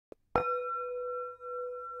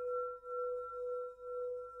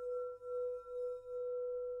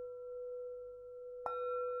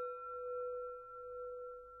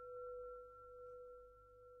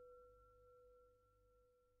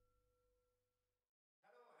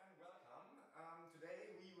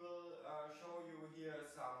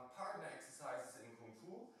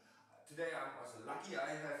Today I'm also lucky I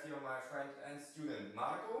have here my friend and student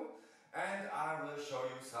Marco, and I will show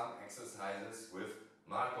you some exercises with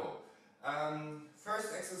Marco. First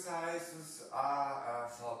exercises are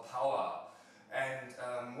for power,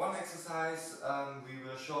 and one exercise we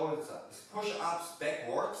will show is push-ups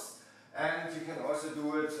backwards, and you can also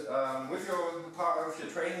do it with your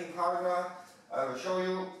training partner. I will show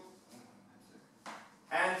you,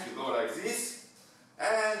 and you go like this,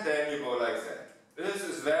 and then you go like that. This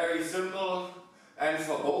is very simple, and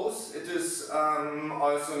for both it is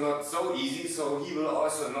also not so easy, so he will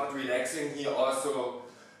also not relaxing, he also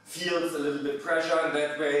feels a little bit pressure in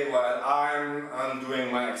that way while I'm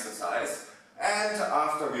doing my exercise. And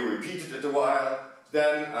after we repeated it a while,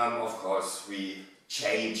 then of course we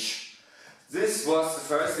change. This was the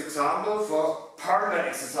first example for partner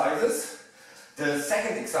exercises. The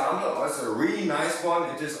second example, also a really nice one,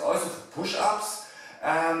 it is also for push-ups.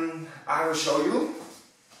 I will show you,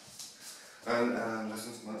 and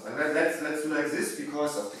let's do like this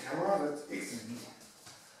because of the camera.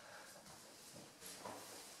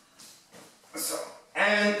 So,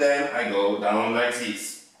 and then I go down like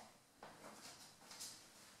this.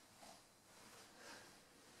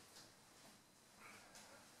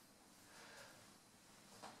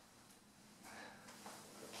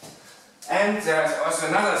 And there's also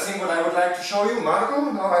another thing what I would like to show you,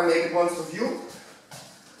 Marco. Now I make it once of you.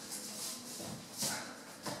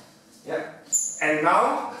 Yeah. And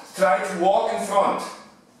now try to walk in front.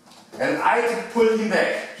 And I pull him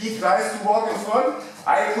back. He tries to walk in front,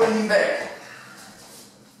 I pull him back.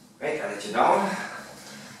 Wait, I let you down.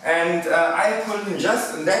 And I pull him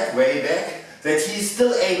just in that way back that he's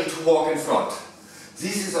still able to walk in front.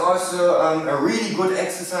 This is also a really good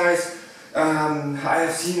exercise. I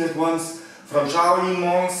have seen it once from Shaolin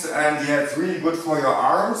monks, and yeah, it's really good for your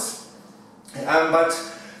arms. But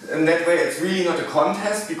in that way it's really not a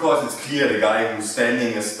contest, because it's clear the guy who's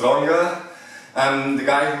standing is stronger. The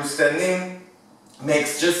guy who's standing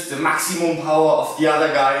makes just the maximum power of the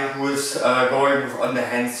other guy who is going on the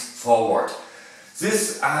hands forward.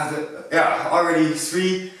 This are already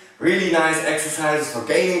 3 really nice exercises for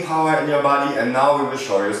gaining power in your body, and now we will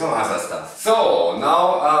show you some other stuff. So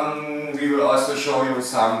now we will also show you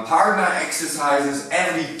some partner exercises.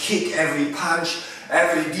 Every kick, every punch,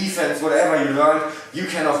 every defense, whatever you learned, you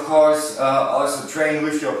can of course also train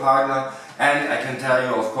with your partner, and I can tell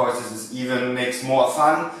you, of course, this is even makes more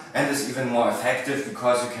fun and is even more effective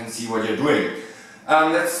because you can see what you're doing.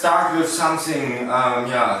 Let's start with something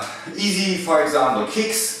easy, for example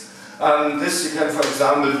kicks. This you can, for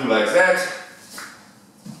example, do like that.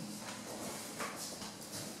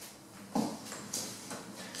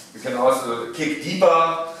 You can also kick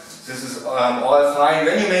deeper. This is all fine.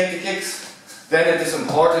 When you make the kicks, then it is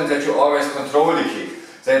important that you always control the kick.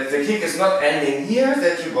 That the kick is not ending here,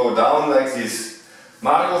 that you go down like this.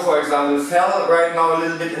 Marco, for example, fell right now a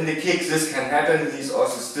little bit in the kicks. This can happen. He's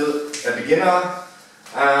also still a beginner.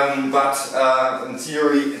 But in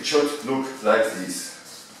theory it should look like this.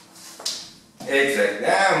 Exactly,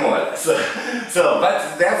 more or less.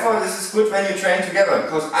 But therefore this is good when you train together,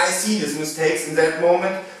 because I see these mistakes in that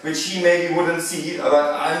moment, which he maybe wouldn't see, but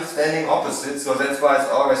I'm standing opposite, so that's why it's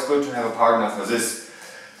always good to have a partner for this.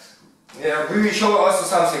 Yeah, we will show also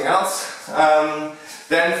something else.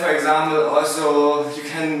 Then, for example, also you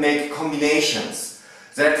can make combinations.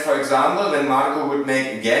 That, for example, when Marco would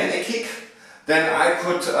make again a kick, then I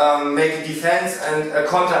could make a defense and a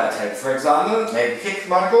counter attack. For example, make a kick,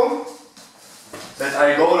 Marco. That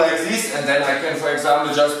I go like this, and then I can, for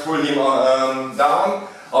example, just pull him down.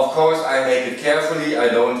 Of course, I make it carefully. I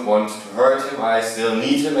don't want to hurt him. I still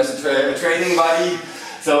need him as a training buddy,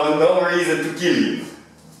 so no reason to kill him.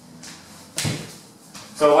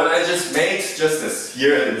 So what I just made, just as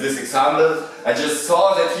here in this example, I just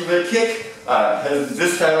saw that he will kick.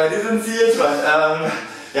 This time I didn't see it, but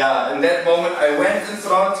yeah, in that moment I went in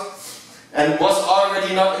front and was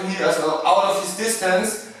already not in here, so out of his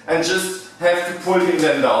distance, and just have to pull him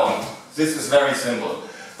then down. This is very simple.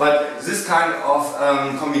 But this kind of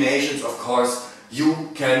combinations, of course, you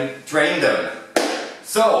can train them.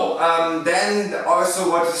 So then also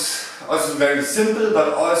what is also very simple,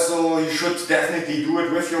 but also you should definitely do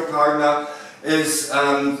it with your partner, is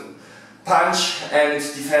punch and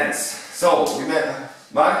defense. So we met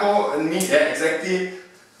Marco and me, yeah, exactly.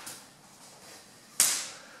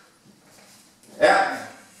 Yeah,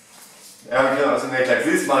 we can also make like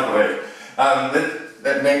this, Marco. Wait.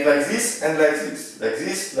 Let make like this and like this, like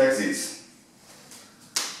this, like this.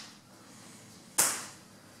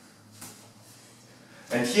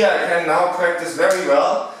 And here I can now practice very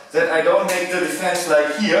well that I don't make the defense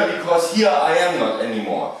like here, because here I am not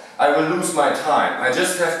anymore. I will lose my time. I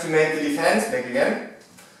just have to make the defense, back again,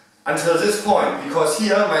 until this point, because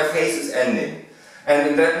here my face is ending. And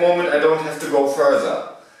in that moment I don't have to go further.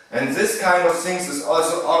 And this kind of things is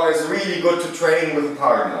also always really good to train with a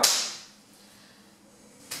partner.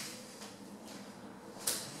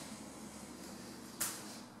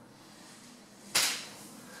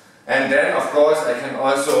 And then, of course, I can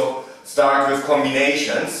also start with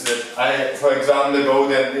combinations that I, for example, go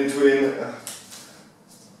then into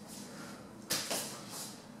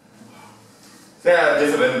there are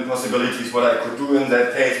different possibilities what I could do in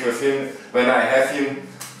that case with him when I have him.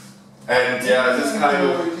 And yeah, this kind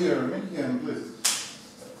of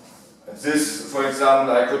this, for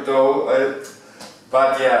example, I could do,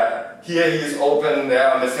 but yeah, here he is open.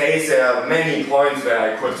 There on the face there are many points where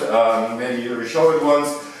I could maybe you will show it once.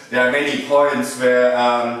 There are many points where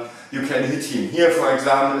you can hit him. Here, for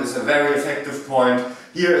example, is a very effective point.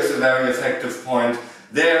 Here is a very effective point.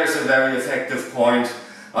 There is a very effective point.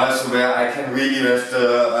 Also where I can really, with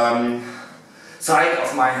the side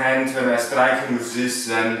of my hand, when I strike him with this,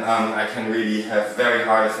 then I can really have very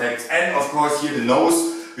hard effects. And of course here the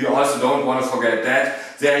nose, we also don't want to forget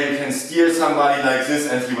that. There you can steer somebody like this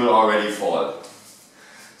and he will already fall.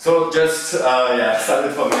 So just yeah, some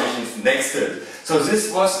information next to it. So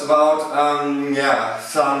this was about yeah,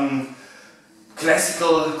 some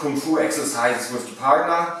classical Kung Fu exercises with the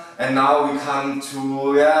partner. And now we come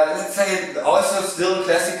to, yeah, let's say also still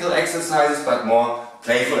classical exercises, but more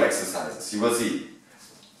playful exercises. You will see.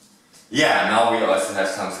 Yeah, now we also have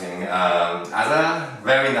something other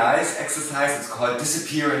very nice exercise. It's called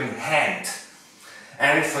disappearing hand.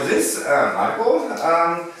 And for this,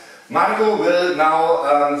 Marco will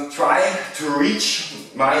now try to reach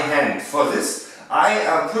my hand. For this,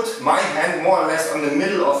 I put my hand more or less on the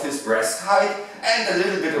middle of his breast height and a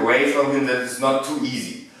little bit away from him, that it's not too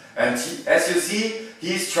easy. And he, as you see,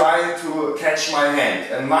 he's trying to catch my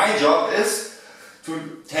hand. And my job is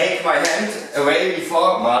to take my hand away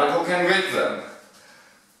before Marco can grip them.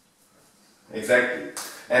 Exactly.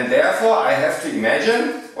 And therefore I have to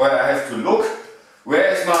imagine, or I have to look,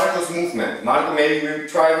 where is Marco's movement. Marco, maybe we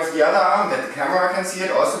try with the other arm, that the camera can see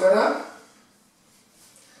it also better.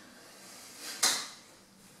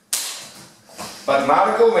 But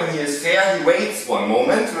Marco, when he is fair, he waits one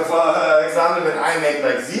moment. For example, when I make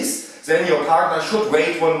like this, then your partner should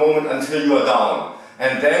wait one moment until you are down.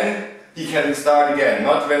 And then he can start again.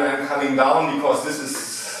 Not when I'm coming down, because this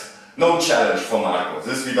is no challenge for Marco.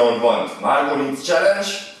 This we don't want. Marco needs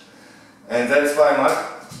challenge, and that's why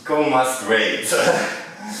Marco must wait.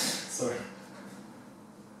 Sorry.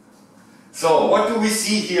 So what do we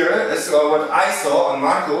see here, is what I saw on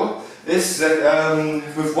Marco, is that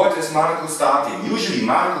with what is Marco starting. Usually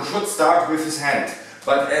Marco should start with his hand,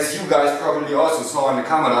 but as you guys probably also saw on the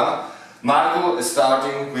camera, Marco is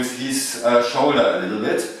starting with his shoulder a little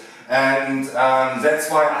bit, and that's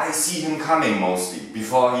why I see him coming mostly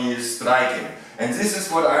before he is striking. And this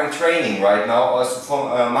is what I'm training right now also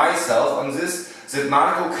for myself on this, that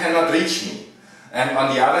Marco cannot reach me. And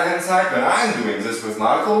on the other hand side, when I'm doing this with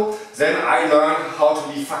Marco, then I learn how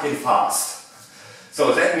to be fucking fast.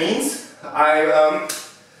 So that means I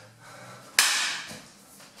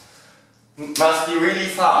must be really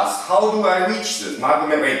fast. How do I reach this? Marco,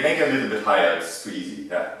 wait, make it a little bit higher, it's too easy.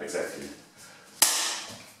 Yeah, exactly.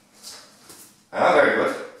 Ah, very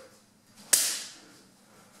good.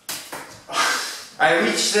 I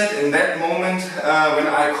reach that in that moment when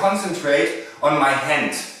I concentrate on my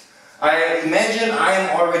hand. I imagine I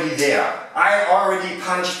am already there. I already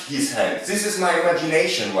punched his hand. This is my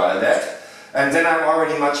imagination while that. And then I'm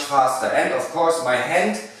already much faster. And of course my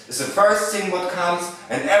hand is the first thing what comes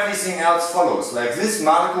and everything else follows. Like this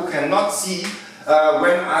Marco cannot see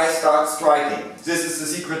when I start striking. This is the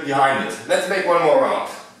secret behind it. Let's make one more round.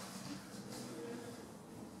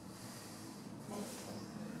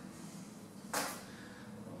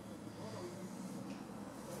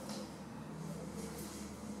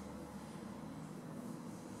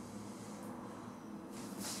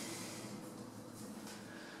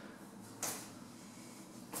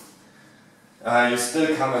 You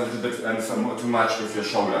still come a little bit too much with your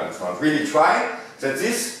shoulder in front. Really try that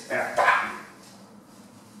this okay.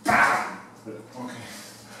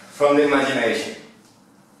 From the imagination.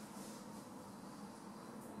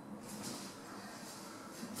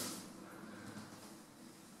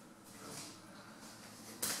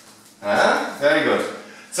 Very good.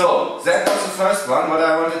 So that was the first one, what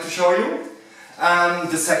I wanted to show you.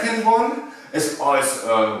 The second one is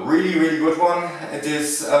also a really, really good one. It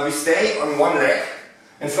is, we stay on one leg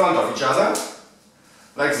in front of each other,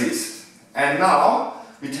 like this. And now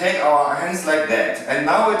we take our hands like that. And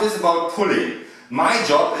now it is about pulling. My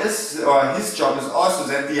job is, or his job is also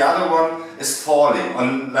that the other one is falling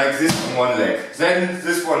on like this on one leg. Then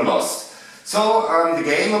this one lost. So the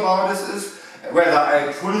game about this is whether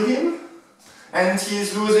I pull him and he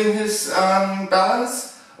is losing his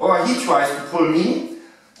balance, or he tries to pull me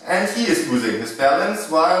and he is losing his balance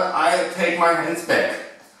while I take my hands back.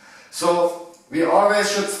 So we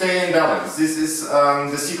always should stay in balance. This is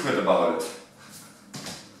the secret about it.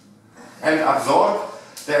 And absorb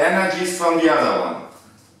the energies from the other one.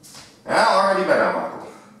 Yeah, already better, Marco.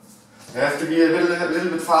 You have to be a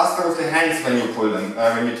little bit faster with the hands when you pull them,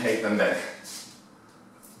 when you take them back.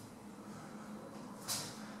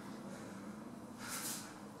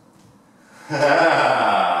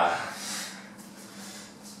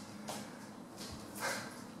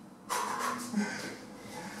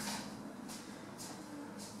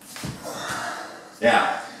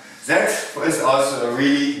 Yeah, that is also a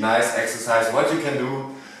really nice exercise what you can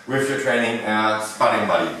do with your training sparring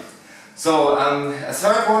buddy. So a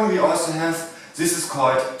third one we also have, this is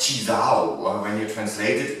called Qizhao, or when you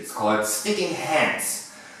translate it, it's called sticking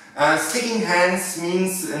hands. Sticking hands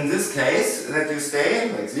means in this case that you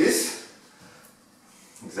stay like this,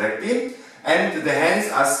 exactly, and the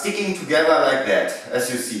hands are sticking together like that,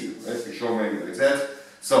 as you see. Let me show maybe like that.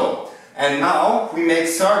 So, and now we make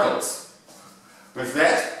circles with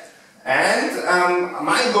that. And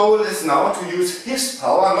my goal is now to use his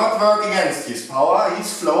power, not work against his power,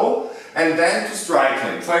 his flow, and then to strike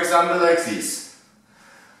him. For example, like this.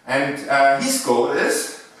 And his goal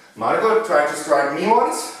is, Marco, try to strike me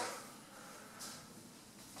once.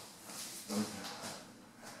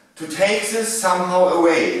 To take this somehow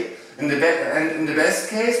away. In the best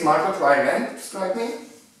case, Marco, try again to strike me.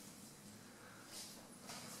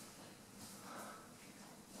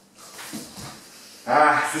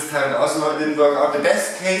 This time also didn't work out. The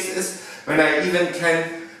best case is when I even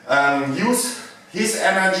can use his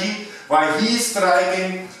energy while he's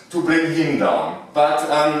striking to bring him down. But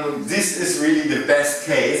this is really the best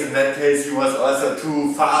case. In that case he was also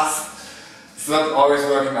too fast. It's not always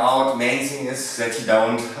working out. Main thing is that he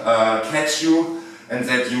don't catch you and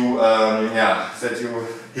that you, that you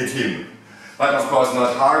hit him. But of course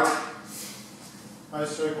not hard. I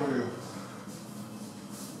circle you.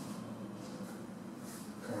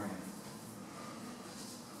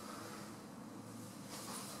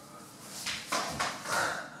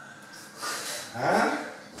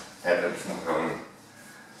 Ja, das ist noch kommen.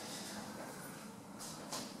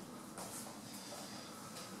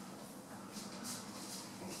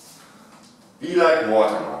 Be like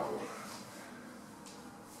water, Marco.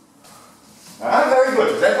 Very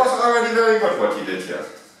good. That was already very good what you did here.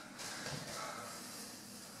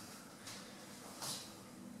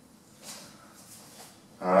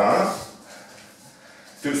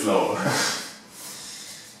 Too slow.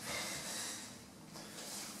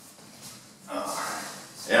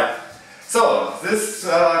 Yeah. So, this to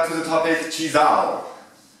the topic Qizhao.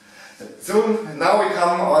 So, now we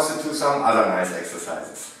come also to some other nice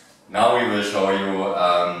exercises. Now we will show you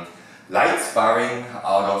light sparring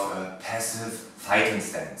out of a passive fighting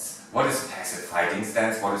stance. What is passive fighting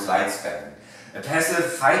stance? What is light sparring? A passive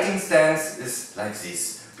fighting stance is like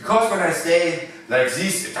this. Because when I stay like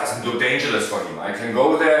this, it doesn't look dangerous for him. I can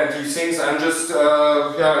go there and he thinks I'm just in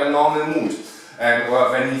a normal mood. And or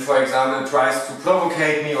when he, for example, tries to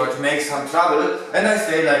provocate me or to make some trouble, and I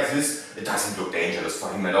stay like this, it doesn't look dangerous for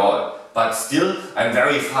him at all. But still, I'm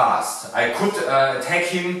very fast. I could attack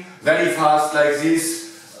him very fast like this.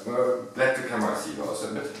 Let the camera see also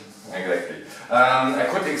a bit. Exactly. I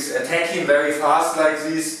could attack him very fast like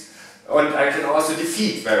this, and I can also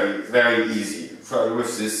defeat very easy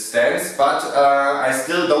with this stance, but I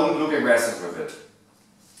still don't look aggressive with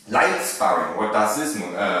it. Light sparring, what does this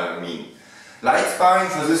mean? Light sparring,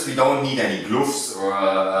 for this we don't need any gloves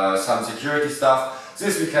or some security stuff.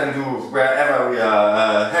 This we can do wherever we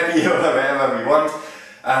are happy or wherever we want.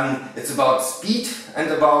 It's about speed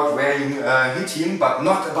and about where you hit him, but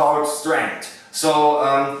not about strength. So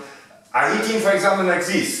I hit him, for example, like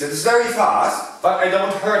this. It is very fast, but I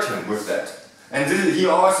don't hurt him with that. And this, he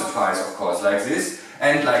also tries, of course, like this.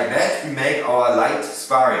 And like that we make our light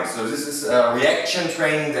sparring. So this is a reaction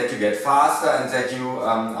training that you get faster and that you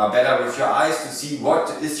are better with your eyes to see what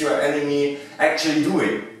is your enemy actually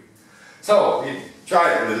doing. So we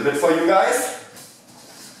try it a little bit for you guys.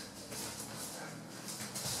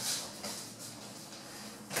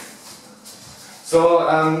 So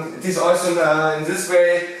it is also in this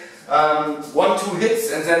way 1-2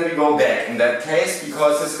 hits and then we go back in that case,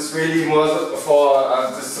 because this is really more for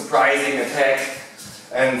the surprising attack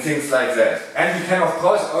and things like that. And we can of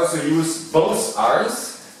course also use both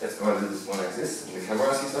arms Let's go a little bit more like this, and the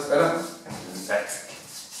camera sees us better. And back.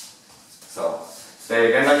 So, stay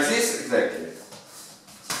again like this, exactly.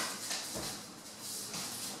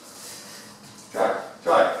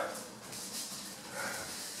 Try.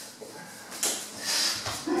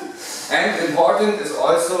 And important is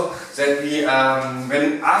also that we,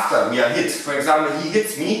 when after we are hit, for example, he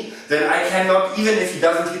hits me, then I cannot, even if he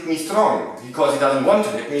doesn't hit me strong, because he doesn't want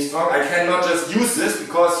to hit me strong, I cannot just use this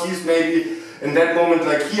because he's maybe in that moment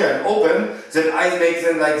like here and open, then I make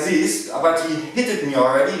them like this, but he hit me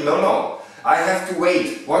already. No. I have to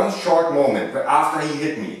wait one short moment after he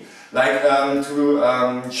hit me, like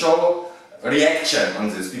to show reaction on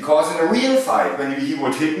this, because in a real fight, when he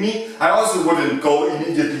would hit me, I also wouldn't go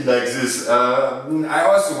immediately like this. I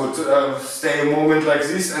also would stay a moment like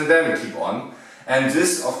this and then keep on. And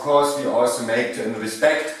this, of course, we also make in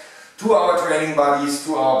respect to our training buddies,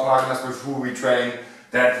 to our partners with who we train,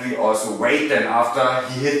 that we also wait then after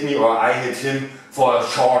he hit me or I hit him for a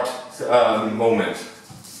short moment.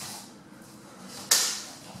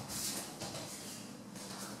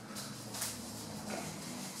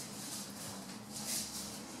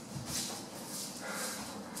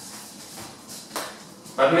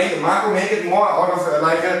 But Marco, make it more out of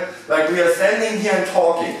like we are standing here and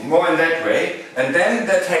talking, more in that way, and then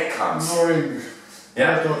the attack comes. More English.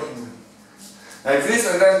 Yeah. More talking. Like this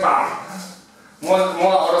and then bam. More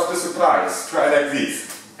out of the surprise. Try like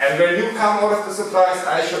this. And when you come out of the surprise,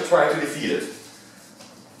 I should try to defeat it.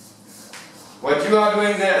 What you are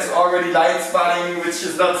doing there is already light sparring, which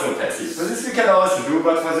is not so passive. So this we can also do,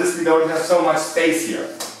 but for this we don't have so much space here.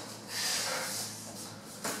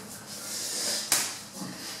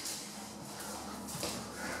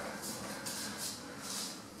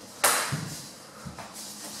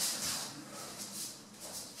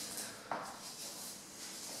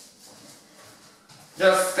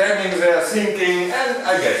 Just standing there thinking, and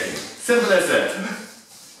I get him. Simple as that.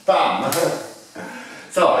 Bam!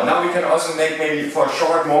 So now we can also make maybe for a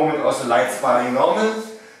short moment also light sparring normal.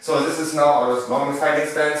 So this is now our normal fighting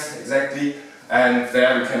stance, exactly. And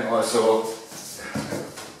there we can also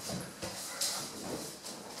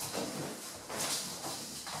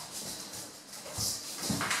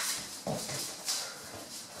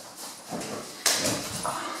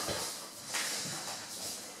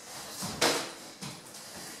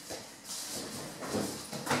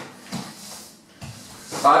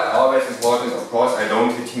but always important, of course, I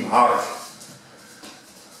don't hit him hard.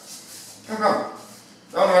 Come.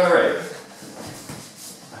 Don't run away.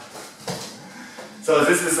 So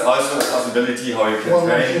this is also a possibility how you can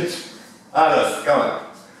train. Alles, come on.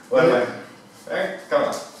 One way. Hey, come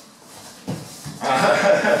on.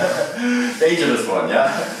 Dangerous one,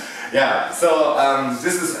 yeah? Yeah, so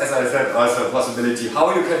this is, as I said, also a possibility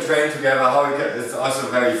how you can train together, how you can, it's also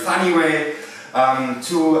a very funny way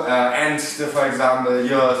to end, for example,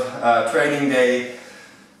 your training day.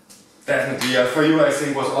 Definitely for you I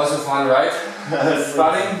think was also fun, right?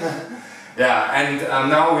 Starting. Yeah, and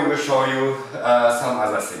now we will show you some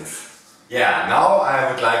other things. Yeah, now I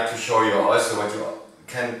would like to show you also what you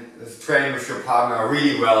can train with your partner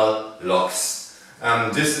really well, locks.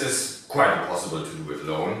 This is quite impossible to do it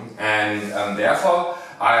alone, and therefore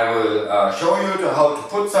I will show you how to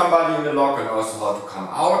put somebody in the lock and also how to come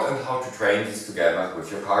out and how to train this together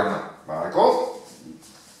with your partner. Marco?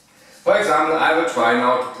 For example, I will try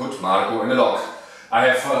now to put Marco in the lock. I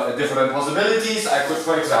have different possibilities. I could,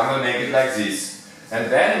 for example, make it like this.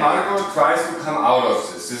 And then Marco tries to come out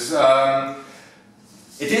of this.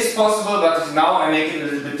 It is possible, but now I make it a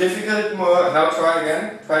little bit difficult. Now try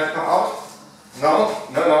again. Try to come out. No.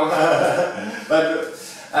 But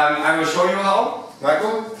I will show you how.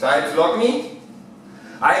 Marco, try to lock me.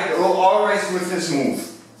 I go always with this move.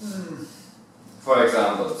 For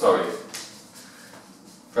example, sorry.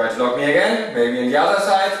 Try to lock me again, maybe on the other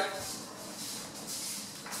side.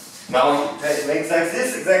 Now it makes like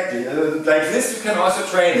this, exactly. Like this you can also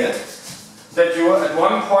train it. That you at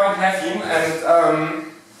one point have him and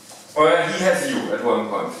or he has you at one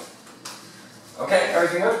point. Okay,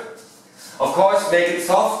 everything good? Of course, make it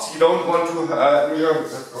soft. You don't want to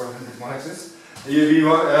like this. You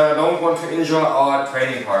don't want to injure our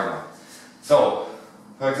training partner. So,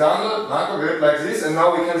 for example, Marco did it like this, and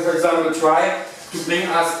now we can, for example, try to bring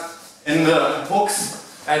us in the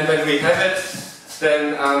hooks, and when we have it,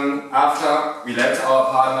 then after we let our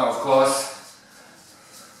partner, of course,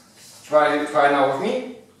 try now with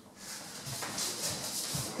me.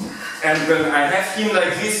 And when I have him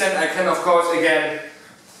like this, then I can, of course, again.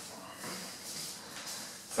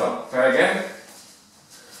 So, try again.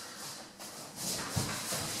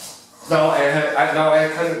 Now I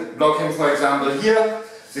can block him, for example, here.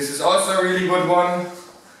 This is also a really good one.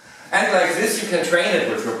 And like this you can train it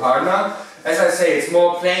with your partner. As I say, it's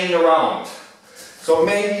more playing around. So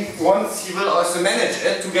maybe once he will also manage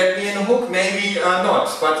it to get me in a hook, maybe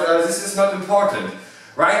not. But this is not important.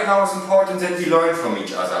 Right now it's important that we learn from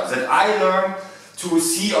each other. That I learn to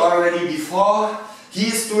see already before he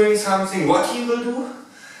is doing something what he will do.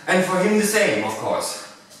 And for him the same, of course.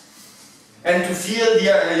 And to feel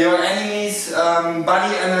your enemy's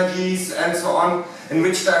body energies and so on, in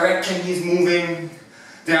which direction he's moving.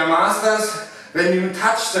 They are masters. When you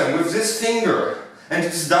touch them with this finger and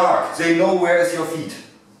it's dark, they know where is your feet.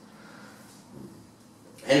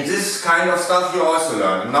 And this kind of stuff you also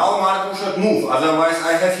learn. Now Marco should move, otherwise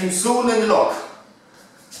I have him soon in the lock.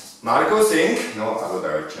 Marco, think. No, other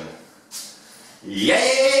direction. Yeah,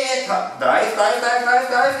 dive.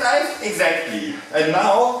 Exactly. And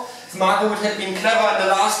now, if Marco would have been clever in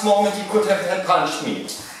the last moment, he could have punched me.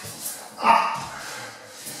 Ah.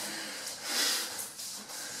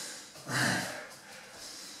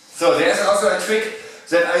 So there's also a trick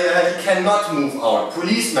that he cannot move out.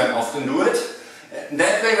 Policemen often do it.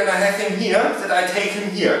 That way when I have him here, that I take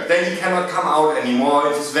him here. Then he cannot come out anymore.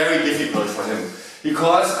 It is very difficult for him.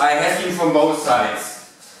 Because I have him from both sides.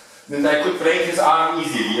 Then I could break his arm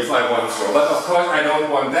easily if I want to. But of course I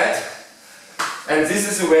don't want that. And this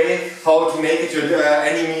is a way how to make it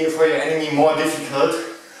for your enemy more difficult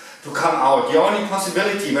to come out. The only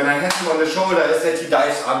possibility when I have him on the shoulder is that he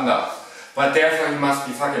dives under. But therefore he must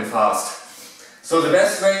be fucking fast. So the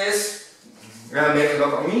best way is, make a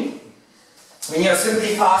lock on me, when you're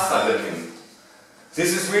simply faster than him.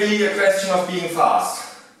 This is really a question of being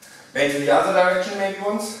fast. Maybe the other direction maybe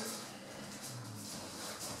once?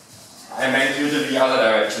 I meant usually the other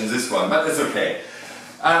direction, this one, but it's okay.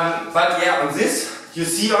 But yeah, on this you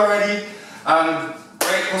see already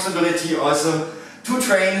great possibility also to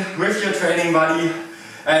train with your training buddy.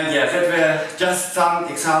 And yeah, that were just some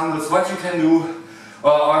examples what you can do,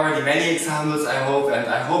 or already many examples I hope, and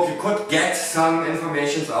I hope you could get some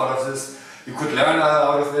information out of this. You could learn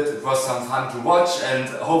out of it. It was some fun to watch and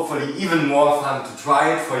hopefully even more fun to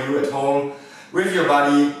try it for you at home with your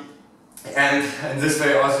buddy. And in this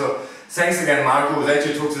way also, thanks again Marco that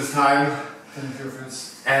you took this time. Thank you,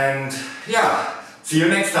 Fritz. And yeah, see you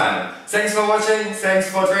next time. Thanks for watching, thanks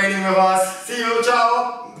for training with us. See you,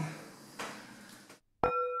 ciao!